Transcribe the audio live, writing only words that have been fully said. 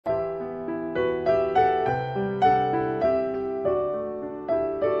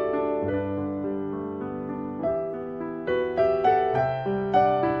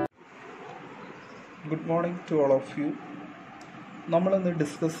morning to all of you. നമ്മൾ ഇന്ന്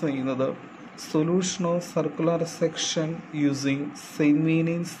discuss ചെയ്യുന്നത് solution of circular section using saint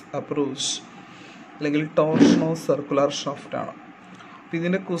വീനൻസ് approach അല്ലെങ്കിൽ torsion of circular shaft ആണ്. അപ്പോൾ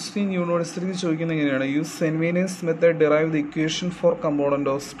ഇതിൻ്റെ ക്വസ്റ്റ്യൻ യൂണിവേഴ്സിറ്റിക്ക് ചോദിക്കുന്നത് എങ്ങനെയാണ്? Use saint വീനൻസ് method derive the equation for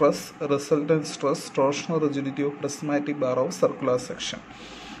component of stress, resultant stress, torsional rigidity of prismatic bar of circular section.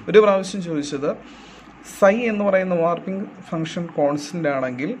 ഒരു പ്രാവശ്യം ചോദിച്ചത് സൈ എന്ന് പറയുന്ന വാർപ്പിംഗ് ഫംഗ്ഷൻ കോൺസ്റ്റൻ്റ്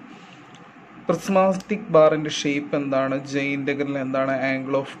ആണെങ്കിൽ പ്രിസ്മാറ്റിക് ബാറിൻ്റെ ഷേപ്പ് എന്താണ്, ജെ ഇൻ്റഗ്രൽ എന്താണ്,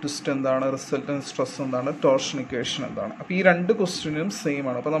 ആംഗിൾ ഓഫ് ട്വിസ്റ്റ് എന്താണ്, റിസൾട്ടൻറ്റ് സ്ട്രെസ് എന്താണ്, ടോർഷൻ ഇക്വേഷൻ എന്താണ്. അപ്പോൾ ഈ രണ്ട് ക്വസ്റ്റ്യനും സെയിം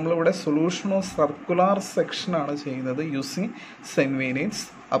ആണ്. അപ്പോൾ നമ്മളിവിടെ സൊല്യൂഷൻ ഓഫ് സർക്കുലർ സെക്ഷൻ ആണ് ചെയ്യുന്നത് യൂസിങ് സെയിൻറ്റ് വെനൻസ്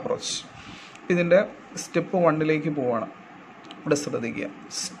അപ്രോച്ച്. ഇതിൻ്റെ സ്റ്റെപ്പ് 1 പോവാണ്. ഇവിടെ ശ്രദ്ധിക്കുക,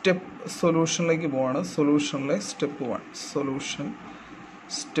 സൊല്യൂഷനിലേക്ക് പോവാണ്. സൊല്യൂഷനിലെ സ്റ്റെപ്പ്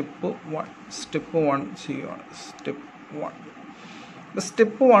 1 ചെയ്യുകയാണ്.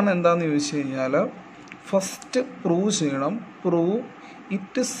 സ്റ്റെപ്പ് 1 എന്താണെന്ന് ചോദിച്ചു കഴിഞ്ഞാൽ ഫസ്റ്റ് പ്രൂവ് ചെയ്യണം. Prove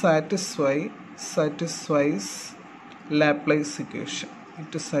it satisfies Laplace equation.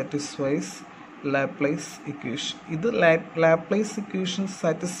 ഇത് ലാപ്ലേസ് ഇക്വേഷൻ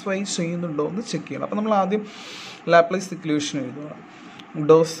സാറ്റിസ്ഫൈ ചെയ്യുന്നുണ്ടോ എന്ന് ചെക്ക് ചെയ്യണം. അപ്പോൾ നമ്മൾ ആദ്യം ലാപ്ലേസ് ഇക്വേഷൻ എഴുതുകയാണ്.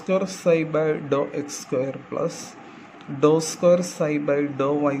 ഡോ square psi by Dr X square plus Dr square psi by Dr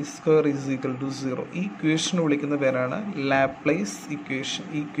Y square is equal to 0. ഈ ഇക്വേഷൻ വിളിക്കുന്ന പേരാണ് ലാപ്ലേസ് ഇക്വേഷൻ.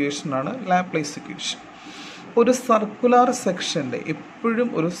 ഈ ഇക്വേഷനാണ് ലാപ്ലേസ് ഇക്വേഷൻ. ഒരു സർക്കുലർ സെക്ഷൻ്റെ എപ്പോഴും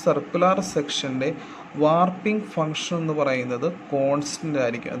ഒരു സർക്കുലർ സെക്ഷൻ്റെ വാർപ്പിംഗ് ഫംഗ്ഷൻ എന്ന് പറയുന്നത് കോൺസ്റ്റൻ്റ്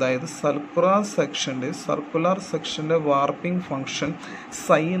ആയിരിക്കും. അതായത് സർക്കുലർ സെക്ഷൻ്റെ വാർപ്പിംഗ് ഫംഗ്ഷൻ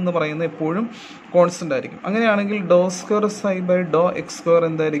സൈ എന്ന് പറയുന്നത് എപ്പോഴും കോൺസ്റ്റൻ്റ് ആയിരിക്കും. അങ്ങനെയാണെങ്കിൽ ഡോ square psi by Dr X square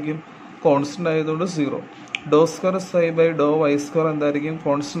എന്തായിരിക്കും? കോൺസ്റ്റൻ്റ് ആയതുകൊണ്ട് 0. ഡോ square psi by Dr Y square എന്തായിരിക്കും?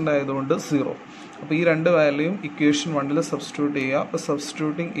 കോൺസ്റ്റൻ്റ് ആയതുകൊണ്ട് 0. അപ്പോൾ ഈ രണ്ട് വാല്യൂയും ഇക്വേഷൻ 1 സബ്സ്റ്റിറ്റ്യൂട്ട് ചെയ്യുക. അപ്പോൾ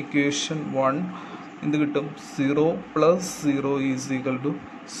സബ്സ്റ്റിറ്റ്യൂട്ടിങ് ഇക്വേഷൻ 1 എന്ത് കിട്ടും? 0 + 0 ഈസ് ഈക്വൽ ടു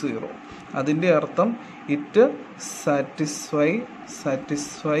 0. അതിൻ്റെ അർത്ഥം ഇറ്റ് സാറ്റിസ്ഫൈ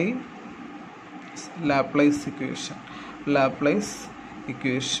ലാപ്ലേസ്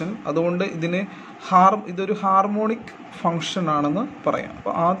ഇക്വേഷൻ. അതുകൊണ്ട് ഇതൊരു ഹാർമോണിക് ഫംഗ്ഷൻ ആണെന്ന് പറയാം.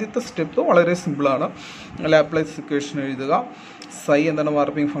 അപ്പോൾ ആദ്യത്തെ സ്റ്റെപ്പ് വളരെ സിമ്പിളാണ്. ലാപ്ലേസ് ഇക്വേഷൻ എഴുതുക. സൈ എന്താണ്?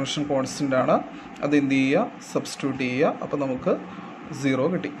 വാർപ്പിംഗ് ഫംഗ്ഷൻ കോൺസ്റ്റൻ്റ് ആണ്. അത് എന്ത് ചെയ്യുക? സബ്സ്റ്റിറ്റ്യൂട്ട് ചെയ്യുക. അപ്പോൾ നമുക്ക് 0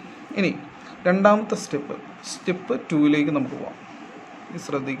 കിട്ടി. ഇനി രണ്ടാമത്തെ സ്റ്റെപ്പ് 2 നമുക്ക് പോവാം.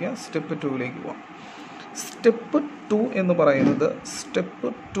 ശ്രദ്ധിക്കുക, സ്റ്റെപ്പ് 2 പോവാം. സ്റ്റെപ്പ് 2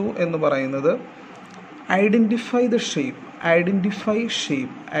 എന്ന് പറയുന്നത് ഐഡൻറ്റിഫൈ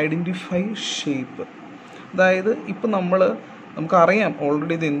ഷേപ്പ്. അതായത് ഇപ്പം നമുക്കറിയാം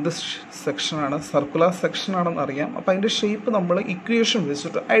ഓൾറെഡി ഇത് എന്ത് സെക്ഷനാണ്, സർക്കുലർ സെക്ഷൻ ആണെന്ന് അറിയാം. അപ്പോൾ അതിൻ്റെ ഷേപ്പ് നമ്മൾ ഇക്വേഷൻ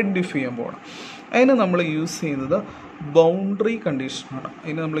വെച്ചിട്ട് ഐഡൻറ്റിഫൈ ചെയ്യാൻ പോകണം. അതിന് നമ്മൾ യൂസ് ചെയ്യുന്നത് ബൗണ്ടറി കണ്ടീഷനാണ്.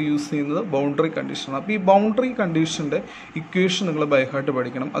 അപ്പോൾ ഈ ബൗണ്ടറി കണ്ടീഷൻ്റെ ഇക്വേഷൻ നിങ്ങൾ ബൈ ഹാർട്ട്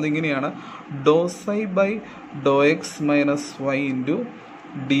പഠിക്കണം. അതിങ്ങനെയാണ്: ഡോ സൈ by Dr X minus Y into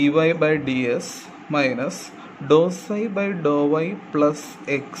D Y by D S minus Dr psi by Dr Y plus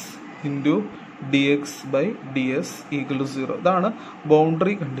X into D X by D S equal to 0. ഇതാണ്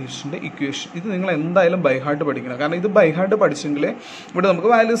boundary കണ്ടീഷൻ്റെ equation. ഇത് നിങ്ങൾ എന്തായാലും by heart പഠിക്കണം. കാരണം ഇത് by heart പഠിച്ചെങ്കിലേ ഇവിടെ നമുക്ക്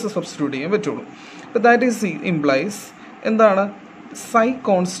values substitute ചെയ്യാൻ പറ്റുള്ളൂ. അപ്പോൾ ദാറ്റ് ഈസ് ഇംപ്ലൈസ് എന്താണ്? സൈ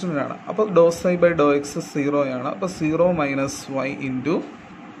കോൺസ്റ്റൻ്റ് ആണ്. അപ്പോൾ ഡോ സൈ ബൈ ഡോ എക്സ് 0 ആണ്. അപ്പോൾ 0 മൈനസ് വൈ ഇൻറ്റു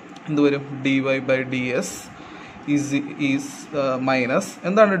എന്ത് വരും? D Y by D S is minus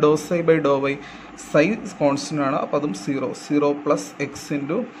എന്താണ്? ഡോ സൈ by Dr Y psi constant ആണ്. അപ്പോൾ അതും 0 plus X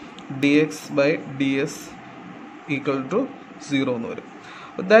into D X by D S equal to 0 എന്ന് വരും.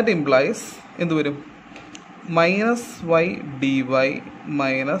 അപ്പോൾ ദാറ്റ് ഇംപ്ലൈസ് എന്ത് വരും? Minus Y D Y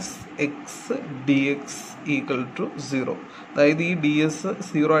minus X D X equal to 0. അതായത് ഈ ഡി എസ്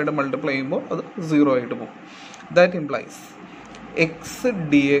 0 ആയിട്ട് മൾട്ടിപ്ലൈ ചെയ്യുമ്പോൾ അത് 0 ആയിട്ട് പോകും. That implies X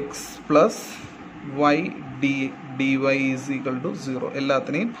D X plus Y D Y is equal to 0.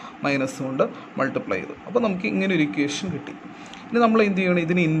 എല്ലാത്തിനെയും മൈനസ് കൊണ്ട് മൾട്ടിപ്ലൈ ചെയ്തു. അപ്പോൾ നമുക്ക് ഇങ്ങനെ ഒരു ഇക്വേഷൻ കിട്ടി. ഇനി നമ്മൾ എന്ത് ചെയ്യണം?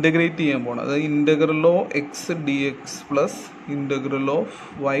 ഇതിന് ഇൻ്റഗ്രേറ്റ് ചെയ്യാൻ പോകണം. അതായത് integral of X D X plus integral of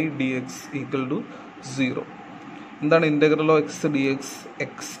Y D X equal to 0. എന്താണ് integral of X D X?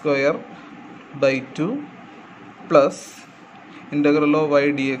 X square by 2 plus integral of Y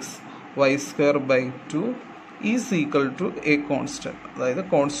D X Y square by 2 is equal to A constant. അതായത്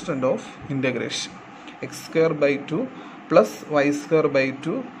constant of integration X square by 2 plus Y square by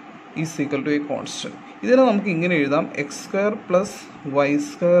 2 is equal to A constant. ഇതിനെ നമുക്ക് ഇങ്ങനെ എഴുതാം: X square plus Y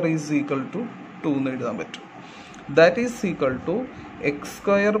square is equal to 2 എന്ന് എഴുതാൻ പറ്റും. That is equal to X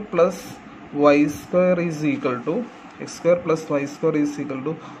square plus Y square is equal to x square plus y square is equal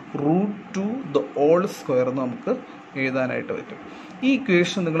to root 2 the whole square എന്ന് നമുക്ക് എഴുതാനായിട്ട് പറ്റും. ഈ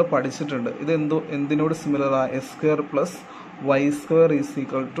equation നിങ്ങൾ പഠിച്ചിട്ടുണ്ട്. ഇത് എന്തിനോട് സിമിലറാണ്? S square plus Y square is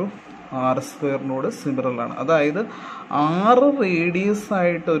equal to R സ്ക്വയറിനോട് സിമിലറാണ്. അതായത് 6 radius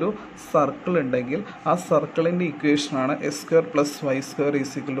ആയിട്ടൊരു സർക്കിൾ ഉണ്ടെങ്കിൽ ആ സർക്കിളിൻ്റെ ഇക്വേഷനാണ് S square plus Y square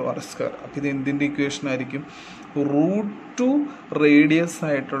is equal to R square. അപ്പോൾ ഇത് എന്തിൻ്റെ ഇക്വേഷൻ ആയിരിക്കും? √2 റേഡിയസ്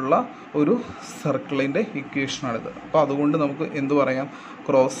ആയിട്ടുള്ള ഒരു സർക്കിളിൻ്റെ ഇക്വേഷനാണിത്. അപ്പോൾ അതുകൊണ്ട് നമുക്ക് എന്ത് പറയാം?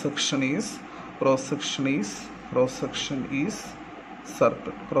 Cross section is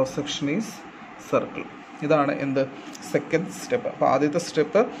circle. ഇതാണ് എന്ത്? Second step. അപ്പോൾ ആദ്യത്തെ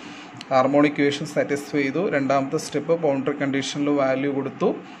സ്റ്റെപ്പ് ഹാർമോണിക് ഇക്വേഷൻ സാറ്റിസ്ഫൈ ചെയ്തു. രണ്ടാമത്തെ സ്റ്റെപ്പ് ബൗണ്ടറി കണ്ടീഷനിൽ വാല്യൂ കൊടുത്തു.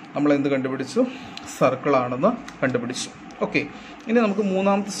 നമ്മൾ എന്ത് കണ്ടുപിടിച്ചു? സർക്കിൾ ആണെന്ന് കണ്ടുപിടിച്ചു. ഓക്കെ, ഇനി നമുക്ക്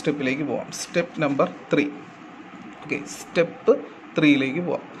മൂന്നാമത്തെ സ്റ്റെപ്പിലേക്ക് പോവാം. Step number 3. ഓക്കെ, സ്റ്റെപ്പ് 3യിലേക്ക്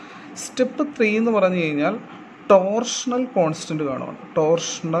പോവാം. സ്റ്റെപ്പ് 3 എന്ന് പറഞ്ഞു കഴിഞ്ഞാൽ torsional constant കാണുവാണ്.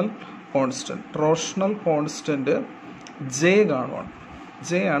 Torsional constant J കാണുവാണ്.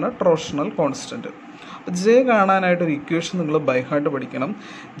 J ആണ് ടോർഷണൽ കോൺസ്റ്റൻറ്റ്. ജെ കാണാനായിട്ടൊരു ഇക്വേഷൻ നിങ്ങൾ ബൈഹാർട്ട് പഠിക്കണം.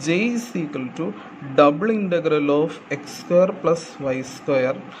 J is equal to double integral of X square plus Y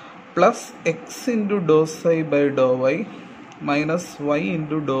square plus X into Dr psi by Dr Y minus Y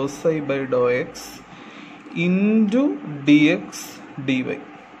into Dr psi by Dr X into D X D Y.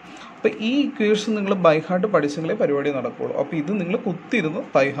 അപ്പോൾ ഈ equation നിങ്ങൾ by heart പഠിച്ചെങ്കിലേ പരിപാടി നടക്കുകയുള്ളൂ. അപ്പോൾ ഇത് നിങ്ങൾ കുത്തിയിരുന്ന്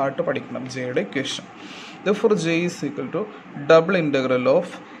by heart പഠിക്കണം, ജെയുടെ equation. Therefore J is equal to double integral of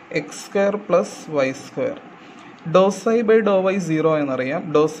x square plus y square. Dou psi by dou y 0 എന്നറിയാം,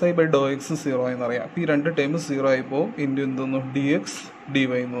 dou psi by dou x 0 എന്നറിയാം. അപ്പോൾ ഈ രണ്ട് ടേം 0 ആയി പോകും. ഇൻറ്റു എന്തൊന്നു dx dy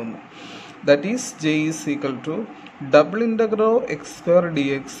എന്ന് വന്നു. That is J is equal to double integral of x square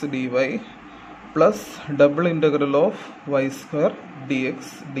dx dy plus double integral of y square dx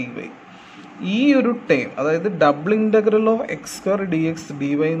dy. ഈ ഒരു ടേം, അതായത് double integral of X square D X D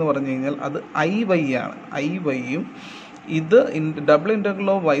Y എന്ന് പറഞ്ഞു കഴിഞ്ഞാൽ അത് I Y ആണ്. I വൈയും ഇത് double integral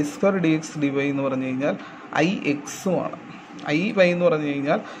of Y square D X D Y എന്ന് പറഞ്ഞു കഴിഞ്ഞാൽ ഐ എക്സുമാണ്. ഐ വൈ എന്ന് പറഞ്ഞു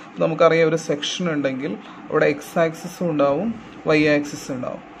കഴിഞ്ഞാൽ നമുക്കറിയാം ഒരു സെക്ഷൻ ഉണ്ടെങ്കിൽ അവിടെ എക്സ് ആക്സിസും ഉണ്ടാവും വൈ ആക്സിസും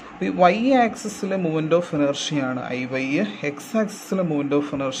ഉണ്ടാവും. ഈ Y ആക്സിസിലെ movement of ഇനർഷിയാണ് I Y, X ആക്സിസിലെ movement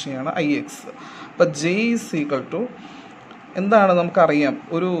of ഇനർഷിയാണ് I X. അപ്പോൾ ജെ ഈസ് ഈക്വൽ ടു എന്താണ് നമുക്കറിയാം,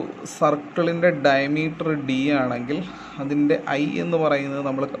 ഒരു സർക്കിളിൻ്റെ ഡയമീറ്റർ ഡി ആണെങ്കിൽ അതിൻ്റെ ഐ എന്ന് പറയുന്നത്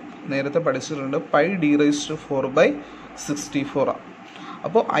നമ്മൾ നേരത്തെ പഠിച്ചിട്ടുണ്ട് പൈ ഡി റൈസ് ടു 4/64 ആണ്.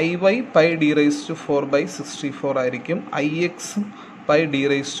 അപ്പോൾ I Y pi D raise to 4/64 ആയിരിക്കും. ഐ എക്സും പൈ ഡി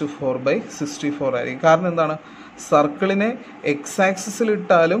റൈസ് ടു 4/64 ആയിരിക്കും. കാരണം എന്താണ്, സർക്കിളിനെ എക്സ്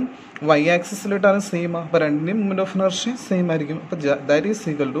ആക്സിസിലിട്ടാലും വൈ ആക്സിസിലിട്ടാലും സെയിം ആണ്. അപ്പോൾ രണ്ടിൻ്റെയും മൂവ്മെൻറ്റ് ഓഫ് ഇനർഷ്യ സെയിം ആയിരിക്കും. അപ്പോൾ that is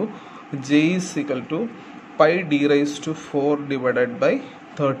equal to J is equal to pi D raise to 4 divided by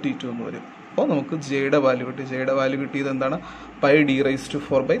 32 എന്ന് വരും. അപ്പോൾ നമുക്ക് ജെയുടെ വാല്യൂ കിട്ടി. ജെയുടെ വാല്യൂ കിട്ടിയത് എന്താണ്? Pi D raise to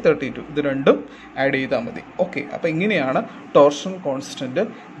 4/32. ഇത് രണ്ടും ആഡ് ചെയ്താൽ മതി. ഓക്കെ, അപ്പോൾ ഇങ്ങനെയാണ് ടോർഷണൽ കോൺസ്റ്റൻറ്റ്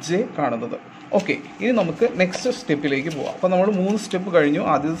ജെ കാണുന്നത്. ഓക്കെ, ഇനി നമുക്ക് നെക്സ്റ്റ് സ്റ്റെപ്പിലേക്ക് പോവാം. അപ്പോൾ നമ്മൾ 3 സ്റ്റെപ്പ് കഴിഞ്ഞു.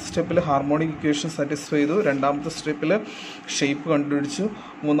 ആദ്യത്തെ സ്റ്റെപ്പിൽ ഹാർമോണിക് ഇക്വേഷൻ സാറ്റിസ്ഫൈ ചെയ്തു. രണ്ടാമത്തെ സ്റ്റെപ്പിൽ ഷേപ്പ് കണ്ടുപിടിച്ചു.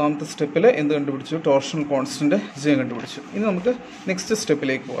 മൂന്നാമത്തെ സ്റ്റെപ്പിൽ എന്ത് കണ്ടുപിടിച്ചു? ടോർഷണൽ കോൺസ്റ്റൻറ്റ് ജെ കണ്ടുപിടിച്ചു. ഇനി നമുക്ക് നെക്സ്റ്റ്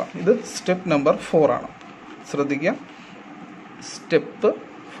സ്റ്റെപ്പിലേക്ക് പോകാം. ഇത് സ്റ്റെപ്പ് നമ്പർ 4 ആണ്. ശ്രദ്ധിക്കുക, സ്റ്റെപ്പ്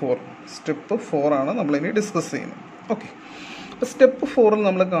 4 ആണ് നമ്മളിനി ഡിസ്കസ് ചെയ്യുന്നത്. ഓക്കെ, അപ്പോൾ സ്റ്റെപ്പ് 4ൽ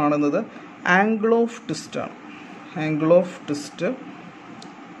നമ്മൾ കാണുന്നത് ആംഗിൾ ഓഫ് ട്വിസ്റ്റ് ആണ്. ആംഗിൾ ഓഫ് ട്വിസ്റ്റ്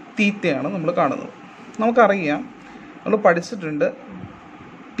തീറ്റയാണ് നമ്മൾ കാണുന്നത്. നമുക്കറിയാം, നമ്മൾ പഠിച്ചിട്ടുണ്ട്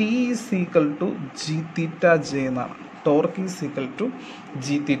T is equal to G theta J എന്നാണ്. Torque is equal to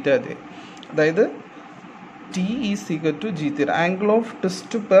G theta J. അതായത് T is equal to G theta, angle of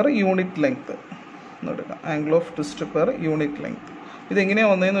twist per unit length എന്നെടുക്കാം. Angle of twist per unit length. ഇതെങ്ങനെയാണ്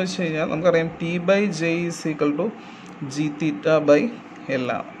വന്നതെന്ന് വെച്ച് കഴിഞ്ഞാൽ നമുക്കറിയാം T by J is equal to G theta by L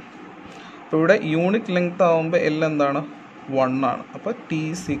ആണ്. അപ്പോൾ ഇവിടെ യൂണിറ്റ് ലെങ്ത് ആകുമ്പോൾ എൽ എന്താണ്? 1 ആണ്. അപ്പോൾ T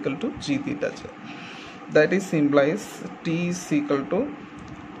is equal to G theta J. That is implies T is equal to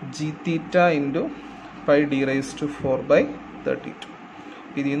G theta into pi D raise to 4/32.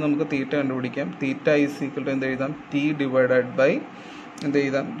 ഇതിൽ നിന്ന് നമുക്ക് തീറ്റ കണ്ടുപിടിക്കാം. തീറ്റ ഈസ് ഈക്വൽ ടു എന്ത് എഴുതാം? ടി ഡിവൈഡഡ് ബൈ എന്ത്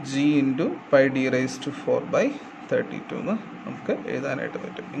എഴുതാം? G into pi D raise to 4/32 എന്ന് നമുക്ക് എഴുതാനായിട്ട്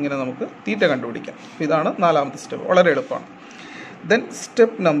പറ്റും. ഇങ്ങനെ നമുക്ക് തീറ്റ കണ്ടുപിടിക്കാം. അപ്പോൾ ഇതാണ് 4ാമത്തെ സ്റ്റെപ്പ്. വളരെ എളുപ്പമാണ്. Then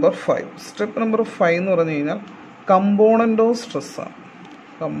step number 5. Step number 5 എന്ന് പറഞ്ഞു കഴിഞ്ഞാൽ കമ്പോണൻ്റ് ഓഫ് സ്ട്രെസ് ആണ്.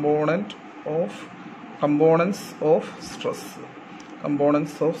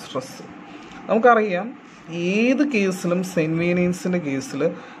 Components of stress. നമുക്കറിയാം ഏത് കേസിലും സെയിൻറ്റ് വെനീൻസിൻ്റെ കേസിൽ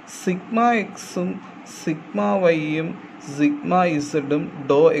സിഗ്മ എക്സും സിഗ്മ വൈയും സിഗ്മ ഇസഡും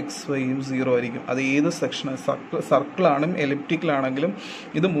ഡോ എക്സ് വൈയും 0 ആയിരിക്കും. അത് ഏത് സെക്ഷന്, സർക്കിളാണെങ്കിലും എലിപ്റ്റിക്കലാണെങ്കിലും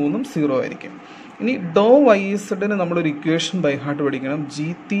ഇത് മൂന്നും 0 ആയിരിക്കും. ഇനി ഡോ വൈ ഇസഡിന് നമ്മളൊരു ഇക്വേഷൻ ബൈ ഹാർട്ട് പഠിക്കണം. G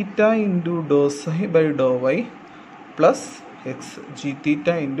theta into Dr psi by Dr Y plus X, G theta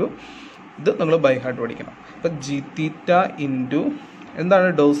into ഇത് നിങ്ങൾ ബൈ ഹാർട്ട് പഠിക്കണം. അപ്പം ജി തീറ്റ ഇൻറ്റു എന്താണ്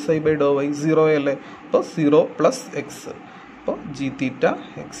ഡോ സൈ ബൈ ഡോ വൈ 0 അല്ലേ, അപ്പോൾ 0 പ്ലസ് എക്സ്, അപ്പോൾ ജി തീറ്റ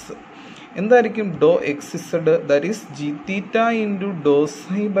എക്സ്. എന്തായിരിക്കും ഡോ X Z, that is G theta into Dr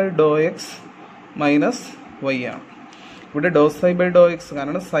psi by Dr X minus Y ആണ്. ഇവിടെ ഡോ സൈ ബൈ ഡോ എക്സ്,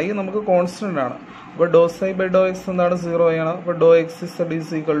 കാരണം സൈ നമുക്ക് കോൺസ്റ്റന്റ് ആണ്, അപ്പോൾ ഡോ സൈ ബൈ ഡോ എക്സ് എന്താണ് 0 ആണ്. അപ്പോൾ ഡോ X Z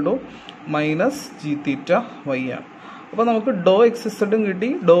is equal to minus G theta Y ആണ്. അപ്പോൾ നമുക്ക് ഡോ എക്സ് ഇസഡും കിട്ടി,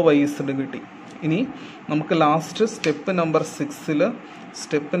 ഡോ വൈ ഇസഡും കിട്ടി. ഇനി നമുക്ക് ലാസ്റ്റ് സ്റ്റെപ്പ് നമ്പർ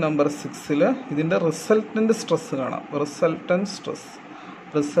 6 ഇതിൻ്റെ റിസൾട്ടൻ്റ് സ്ട്രെസ് കാണാം.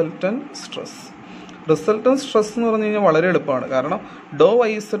 റിസൾട്ടൻ്റ് സ്ട്രെസ് എന്ന് പറഞ്ഞു കഴിഞ്ഞാൽ വളരെ എളുപ്പമാണ്. കാരണം ഡോ വൈ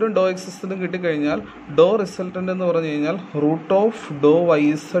ഇസഡും ഡോ എക്സ് ഇസഡും കിട്ടിക്കഴിഞ്ഞാൽ ഡോ റിസൾട്ടൻ്റ് എന്ന് പറഞ്ഞു കഴിഞ്ഞാൽ root of Dr Y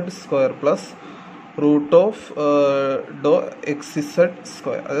Z square plus root of Dr X Z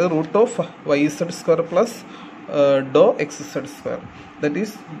square, അതായത് root of Y Z square plus Dr X Z square, that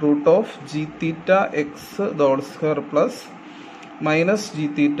is root of G theta X the whole square plus minus G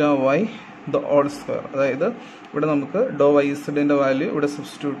theta why the whole square. അതായത് ഇവിടെ നമുക്ക് ഡോ Y ഇസഡിൻ്റെ value ഇവിടെ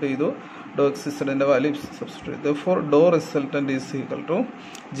substitute ചെയ്തു, ഡോ X ഇസഡിൻ്റെ value substitute ചെയ്തു. Four Dr resultant is equal to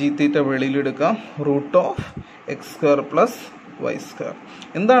G theta വെളിയിലെടുക്കാം, root of X square plus Y square.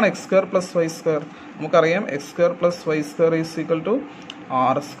 എന്താണ് X square plus Y square? നമുക്കറിയാം X square plus Y square is equal to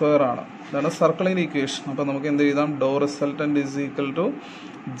R square ആണ്. ഇതാണ് സർക്കിളിൻ്റെ equation. അപ്പോൾ നമുക്ക് എന്ത് എഴുതാം, ഡോ resultant is equal to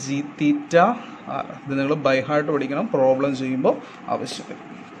G theta R. ഇത് നിങ്ങൾ ബൈ ഹാർട്ട് പഠിക്കണം, പ്രോബ്ലം ചെയ്യുമ്പോൾ ആവശ്യമില്ല.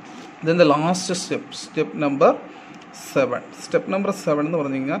 ഇതിൻ്റെ last step number 7. Step number 7 എന്ന്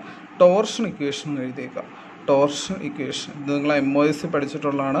പറഞ്ഞു കഴിഞ്ഞാൽ ടോർഷൻ ഇക്വേഷൻ എഴുതിയേക്കാം. ടോർഷൻ ഇക്വേഷൻ ഇത് നിങ്ങൾ MOS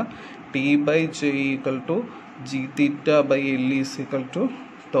പഠിച്ചിട്ടുള്ളതാണ്. T by J equal to G theta by L is equal to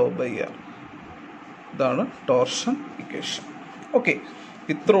to by R. ഇതാണ് ടോർഷൻ ഇക്വേഷൻ. ഓക്കെ,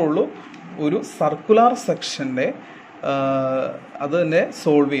 ഇത്രേ ഉള്ളൂ ഒരു സർക്കുലാർ സെക്ഷൻ്റെ അത് തന്നെ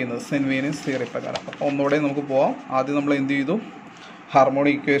സോൾവ് ചെയ്യുന്നത് സെന്റ് വേനൻസ് തിയറി പ്രകാരം. അപ്പോൾ ഒന്നുകൂടെ നമുക്ക് പോവാം. ആദ്യം നമ്മൾ എന്ത് ചെയ്തു,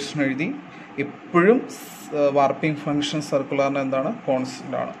 ഹാർമോണിക് ഇക്വേഷൻ എഴുതി. എപ്പോഴും വാർപ്പിംഗ് ഫംഗ്ഷൻ സർക്കുലാറിന് എന്താണ്,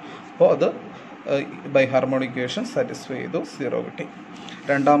 കോൺസ്റ്റന്റ് ആണ്. അപ്പോൾ അത് ബൈ ഹാർമോണിക് ഇക്വേഷൻ സാറ്റിസ്ഫൈ ചെയ്തു, 0 കിട്ടി.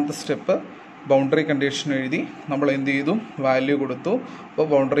 രണ്ടാമത്തെ സ്റ്റെപ്പ് ബൗണ്ടറി കണ്ടീഷൻ എഴുതി. നമ്മൾ എന്ത് ചെയ്തു, വാല്യൂ കൊടുത്തു. അപ്പോൾ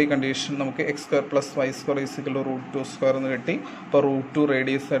ബൗണ്ടറി കണ്ടീഷൻ നമുക്ക് X square plus Y square is equal root 2 square എന്ന് കിട്ടി. അപ്പോൾ റൂട്ട് 2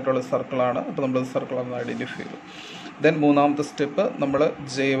 റേഡിയസ് ആയിട്ടുള്ള സർക്കിളാണ്. അപ്പോൾ നമ്മൾ സർക്കിളാണെന്ന് ഐഡൻറ്റിഫൈ ചെയ്തു. ദെൻ മൂന്നാമത്തെ സ്റ്റെപ്പ് നമ്മൾ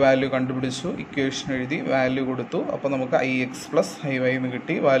ജെ വാല്യൂ കണ്ടുപിടിച്ചു, ഇക്വേഷൻ എഴുതി, വാല്യൂ കൊടുത്തു. അപ്പോൾ നമുക്ക് I X plus I Y എന്ന്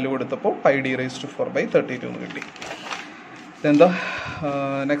കിട്ടി. വാല്യൂ കൊടുത്തപ്പോൾ പൈ ഡി റൈസ് ടു 4/32 എന്ന് കിട്ടി. ഇതെന്താ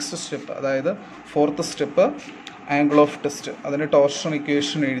നെക്സ്റ്റ് സ്റ്റെപ്പ്, അതായത് fourth step angle of test. അതിന് ടോർഷൻ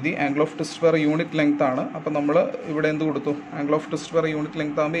ഇക്വേഷൻ എഴുതി. ആംഗിൾ ഓഫ് ടെസ്റ്റ് വേറെ യൂണിറ്റ് ലെങ്ത് ആണ്. അപ്പോൾ നമ്മൾ ഇവിടെ എന്ത് കൊടുത്തു, ആംഗിൾ ഓഫ് ടെസ്റ്റ് വേറെ യൂണിറ്റ്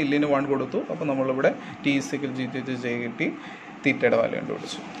ലെങ്ത് ആകുമ്പോൾ എല്ലിന് 1 കൊടുത്തു. അപ്പോൾ നമ്മളിവിടെ T is equal G T J കിട്ടി, തീറ്റയുടെ വാല്യൂ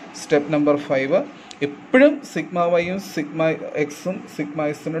കണ്ടുപിടിച്ചു. സ്റ്റെപ്പ് നമ്പർ 5, എപ്പോഴും സിഗ്മ വൈയും സിഗ്മ എക്സും സിഗ്മ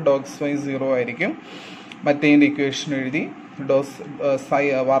എക്സിന് ഡോക്സ് വൈ 0 ആയിരിക്കും. മറ്റേതിൻ്റെ ഇക്വേഷൻ എഴുതി.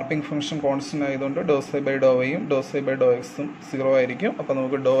 വാർപ്പിംഗ് ഫംഗ്ഷൻ കോൺസ്റ്റന്റ് ആയതുകൊണ്ട് ഡോ സൈ by Dr വൈയും Dr psi by ഡോ എക്സും 0 ആയിരിക്കും. അപ്പോൾ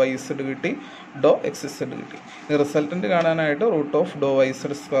നമുക്ക് ഡോ വൈ ഇസഡ് കിട്ടി, ഡോ എക്സ് ഇസഡ് കിട്ടി. ഈ റിസൾട്ടന്റ് കാണാനായിട്ട് root of Dr Y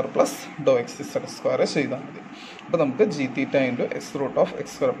Z square plus Dr X Z square ചെയ്താൽ മതി. അപ്പോൾ നമുക്ക് G theta into X root of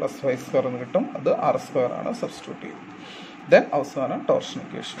X square plus Y square എന്ന് കിട്ടും. അത് ആർ സ്ക്വയർ ആണ്, സബ്സ്റ്റിറ്റ്യൂട്ട് ചെയ്യും. ദെൻ അവസാനം ടോർഷൻ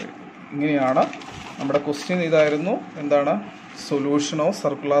ഇക്വേഷൻ എഴുതി. ഇങ്ങനെയാണ് നമ്മുടെ ക്വസ്റ്റ്യൻ. ഇതായിരുന്നു എന്താണ്, solution of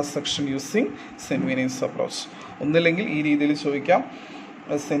circular section using saint വെനൻസ് approach. ഒന്നില്ലെങ്കിൽ ഈ രീതിയിൽ ചോദിക്കാം.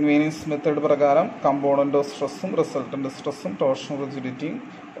 സെന്റ് വെനൻസ് മെത്തേഡ് പ്രകാരം കമ്പോണന്റ് ഓഫ് സ്ട്രെസ്സും റിസൾട്ടന്റ് സ്ട്രെസ്സും torsion റിജിഡിറ്റിയും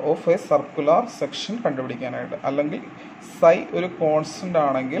of A circular section കണ്ടുപിടിക്കാനായിട്ട്. അല്ലെങ്കിൽ സൈ ഒരു കോൺസ്റ്റന്റ്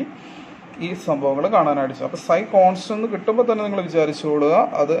ആണെങ്കിൽ ഈ സംഭവങ്ങൾ കാണാനായിട്ട്. അപ്പോൾ സൈ കോൺസ്റ്റന്റ് കിട്ടുമ്പോൾ തന്നെ നിങ്ങൾ വിചാരിച്ചുകൊള്ളുക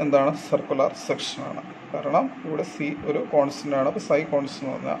അത് എന്താണ്, സർക്കുലർ സെക്ഷൻ ആണ്. കാരണം ഇവിടെ സി ഒരു കോൺസ്റ്റന്റ് ആണ്. അപ്പോൾ സൈ കോൺസ്റ്റന്റ്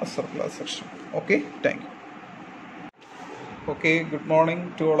എന്ന് പറഞ്ഞാൽ circular section. Okay, thank you. Okay, good morning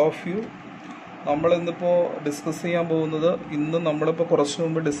to all of U. നമ്മളിന്നിപ്പോൾ discuss ചെയ്യാൻ പോകുന്നത്, ഇന്ന് നമ്മളിപ്പോൾ കുറച്ച്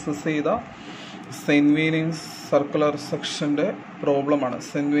മുമ്പ് ഡിസ്കസ് ചെയ്ത സെന്റ് വെനൻസ് സർക്കുലർ സെക്ഷൻ്റെ പ്രോബ്ലമാണ്.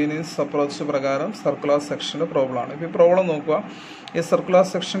 സെന്റ് വെനൻസ് അപ്രോച്ച് പ്രകാരം സർക്കുലർ സെക്ഷൻ്റെ പ്രോബ്ലമാണ്. ഇപ്പോൾ ഈ പ്രോബ്ലം നോക്കുക. A circular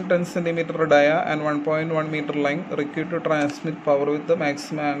section 10 cm dia and 1.1 meter length required to transmit power with the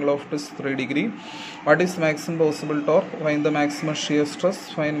maximum angle of twist 3 degree. What is maximum possible torque? Find the maximum shear stress.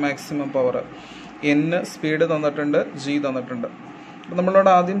 Find maximum power. N speed തന്നിട്ടുണ്ട്, G തന്നിട്ടുണ്ട്. അപ്പോൾ നമ്മളോട്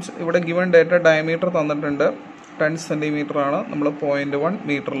ആദ്യം ഇവിടെ given data diameter തന്നിട്ടുണ്ട് 10 cm ആണ്. നമ്മൾ 0.1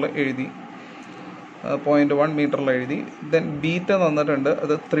 മീറ്ററിൽ എഴുതി. 0.1 മീറ്ററിൽ എഴുതി. ദെൻ ബീറ്റ തന്നിട്ടുണ്ട്,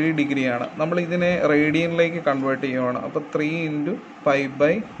 അത് 3 ഡിഗ്രിയാണ്. നമ്മൾ ഇതിനെ റേഡിയനിലേക്ക് കൺവേർട്ട് ചെയ്യുവാണ്. അപ്പോൾ 3 ×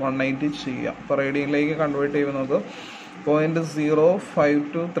 π/190 ചെയ്യാം. അപ്പോൾ റേഡിയനിലേക്ക് കൺവേർട്ട് ചെയ്യുമ്പോൾ നമുക്ക്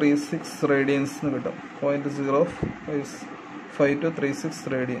 0.05236 റേഡിയൻസ് എന്ന് കിട്ടും. 0.05236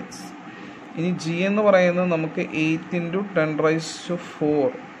 റേഡിയൻസ്. ഇനി ജി എന്ന് പറയുന്നത് നമുക്ക് 8 × 10⁴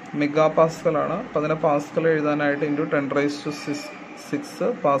 മെഗാ പാസ്കലാണ്. അപ്പം അതിനെ പാസ്കൽ എഴുതാനായിട്ട് × 10⁶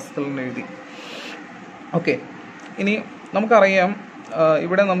 പാസ്കലിന് എഴുതി. ഓക്കെ, ഇനി നമുക്കറിയാം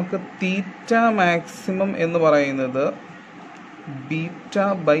ഇവിടെ നമുക്ക് തീറ്റ മാക്സിമം എന്ന് പറയുന്നത്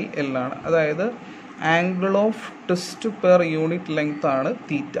β/L ആണ്. അതായത് angle of twist per unit length ആണ്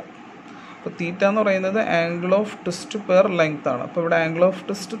തീറ്റ. അപ്പോൾ തീറ്റ എന്ന് പറയുന്നത് angle of twist per length ആണ്. അപ്പോൾ ഇവിടെ ആംഗിൾ ഓഫ്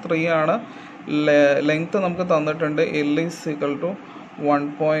ട്വിസ്റ്റ് 3 ആണ്. ലെങ്ത് നമുക്ക് തന്നിട്ടുണ്ട് L =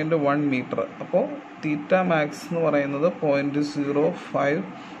 1.1 മീറ്റർ. അപ്പോൾ തീറ്റ മാക്സ് എന്ന് പറയുന്നത്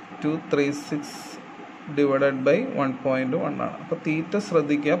 0.05236 / 1.1 ആണ്. അപ്പോൾ തീറ്റ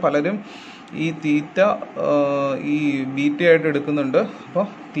ശ്രദ്ധിക്കുക, പലരും ഈ തീറ്റ ഈ ബീറ്റയായിട്ട് എടുക്കുന്നുണ്ട്. അപ്പോൾ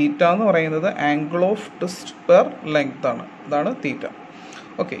തീറ്റ എന്ന് പറയുന്നത് angle of twist per length ആണ്, അതാണ് തീറ്റ.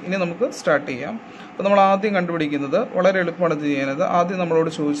 ഓക്കെ, ഇനി നമുക്ക് സ്റ്റാർട്ട് ചെയ്യാം. അപ്പോൾ നമ്മൾ ആദ്യം കണ്ടുപിടിക്കുന്നത് വളരെ എളുപ്പമാണ് ഇത് ചെയ്യുന്നത്. ആദ്യം നമ്മളോട്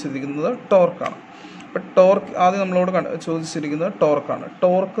ചോദിച്ചിരിക്കുന്നത് ടോർക്കാണ്. അപ്പോൾ ടോർക്ക് ആദ്യം നമ്മളോട് ചോദിച്ചിരിക്കുന്നത് ടോർക്കാണ്.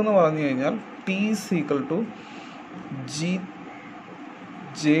 ടോർക്ക് എന്ന് പറഞ്ഞു കഴിഞ്ഞാൽ T =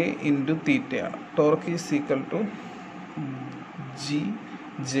 Gj × തീറ്റയാണ്. ടോർക്ക് = Gj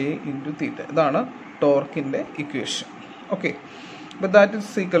 × തീറ്റ. ഇതാണ് ടോർക്കിൻ്റെ ഇക്വേഷൻ. ഓക്കെ, അപ്പോൾ that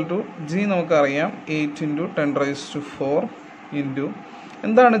is equal to G നമുക്കറിയാം 8 × 10⁴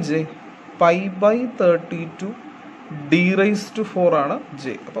 എന്താണ് J? π/32 d⁴ ആണ് J.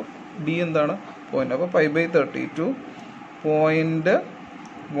 അപ്പം D എന്താണ്? പോയിന്റ്. അപ്പോൾ π/32 0.1⁴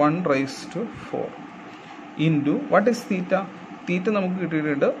 ഇൻറ്റു വാട്ട് ഈസ് തീറ്റ? തീറ്റ നമുക്ക്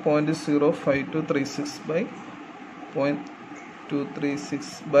കിട്ടിയിട്ടുണ്ട്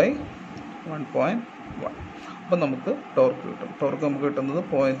 0.236/1.1. അപ്പം നമുക്ക് ടോർക്ക് കിട്ടും. ടോർക്ക് നമുക്ക് കിട്ടുന്നത്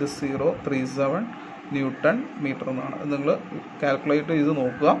 0.037 ന്യൂട്ടൺ മീറ്റർ എന്നാണ്. നിങ്ങൾ കാൽക്കുലേറ്റ് ചെയ്ത്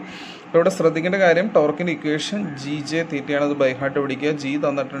നോക്കുക. അപ്പോൾ ഇവിടെ ശ്രദ്ധിക്കേണ്ട കാര്യം ടോർക്കിൻ്റെ ഇക്വേഷൻ Gj തീറ്റയാണ്. അത് ബൈഹാർട്ട് പിടിക്കുക. G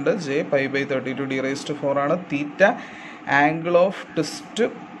തന്നിട്ടുണ്ട്, J π/32 d⁴ ആണ്. Theta angle of twist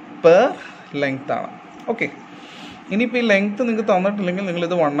per length ആണ്. ഓക്കെ, ഇനിയിപ്പോൾ ഈ ലെങ്ത് നിങ്ങൾക്ക് തന്നിട്ടില്ലെങ്കിൽ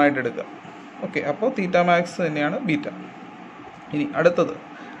നിങ്ങളിത് 1 ആയിട്ട് എടുക്കുക. ഓക്കെ, അപ്പോൾ തീറ്റ മാക്സ് തന്നെയാണ് ബീറ്റ. ഇനി അടുത്തത്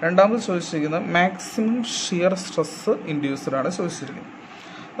രണ്ടാമത് ചോദിച്ചിരിക്കുന്നത് മാക്സിമം ഷിയർ സ്ട്രെസ് ഇൻഡ്യൂസ്ഡ് ആണ് ചോദിച്ചിരിക്കുന്നത്.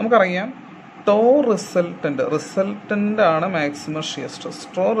 നമുക്കറിയാം റിസൾട്ടൻ്റ് ആണ് മാക്സിമം ഷിയർ സ്ട്രെസ്.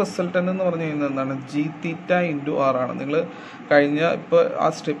 റിസൾട്ടൻ്റ് എന്ന് പറഞ്ഞു കഴിഞ്ഞാൽ എന്താണ്? Gθ × R ആണ്. നിങ്ങൾ ഇപ്പോൾ ആ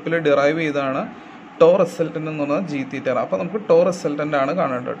സ്റ്റെപ്പിൽ ഡിറൈവ് ചെയ്താണ് റിസൾട്ടൻ്റ് എന്ന് പറഞ്ഞാൽ Gθ ആണ്. അപ്പോൾ നമുക്ക് റിസൾട്ടൻ്റ് ആണ്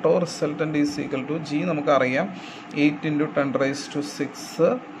കാണേണ്ടത്. റിസൾട്ടൻ്റ് = G നമുക്കറിയാം 8 × 10⁶.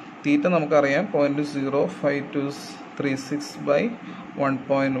 തീറ്റ നമുക്കറിയാം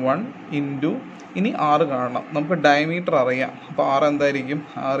 0.05236/1.1 ഇൻറ്റു ഇനി R കാണണം. നമുക്ക് ഡയമീറ്റർ അറിയാം. അപ്പോൾ R എന്തായിരിക്കും?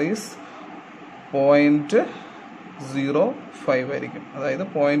 R ഈസ് 0.05 ആയിരിക്കും. അതായത്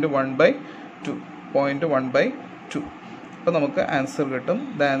 0.1/2. അപ്പോൾ നമുക്ക് ആൻസർ കിട്ടും.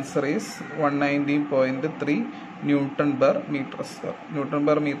 The answer is 119.3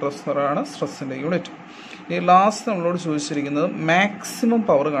 Nm/m². ആണ് സ്ട്രെസ്സിൻ്റെ യൂണിറ്റ്. ഈ ലാസ്റ്റ് നമ്മളോട് ചോദിച്ചിരിക്കുന്നത് മാക്സിമം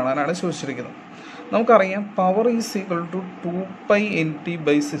പവർ കാണാനാണ് ചോദിച്ചിരിക്കുന്നത്. നമുക്കറിയാം power is equal to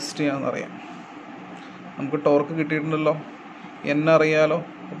 2π×Nt/60 ആണെന്നറിയാം. നമുക്ക് ടോർക്ക് കിട്ടിയിട്ടുണ്ടല്ലോ, N അറിയാലോ.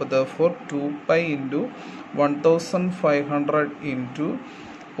 അപ്പോൾ therefore 2π × 1500 ×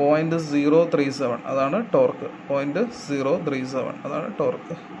 0.037 അതാണ് ടോർക്ക്. 0.037 അതാണ്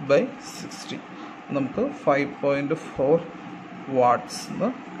ടോർക്ക് /60. നമുക്ക് 5.4 watts എന്ന്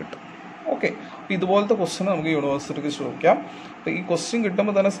കിട്ടും. ഓക്കെ, അപ്പോൾ ഇതുപോലത്തെ ക്വസ്റ്റ്യൻ നമുക്ക് യൂണിവേഴ്സിറ്റിക്ക് ചോദിക്കാം. അപ്പോൾ ഈ ക്വസ്റ്റ്യൻ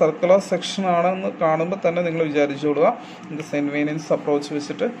കിട്ടുമ്പോൾ തന്നെ സർക്കുലർ സെക്ഷൻ ആണെന്ന് കാണുമ്പോൾ തന്നെ നിങ്ങൾ വിചാരിച്ചോളുക നിങ്ങൾക്ക് സെൻറ്റ് വേനൻസ് അപ്രോച്ച്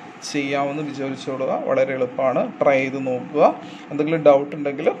വെച്ചിട്ട് ചെയ്യാമെന്ന് വിചാരിച്ചോളുക. വളരെ എളുപ്പമാണ്, ട്രൈ ചെയ്ത് നോക്കുക. എന്തെങ്കിലും ഡൗട്ട്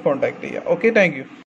ഉണ്ടെങ്കിൽ കോൺടാക്ട് ചെയ്യുക. Okay, thank you.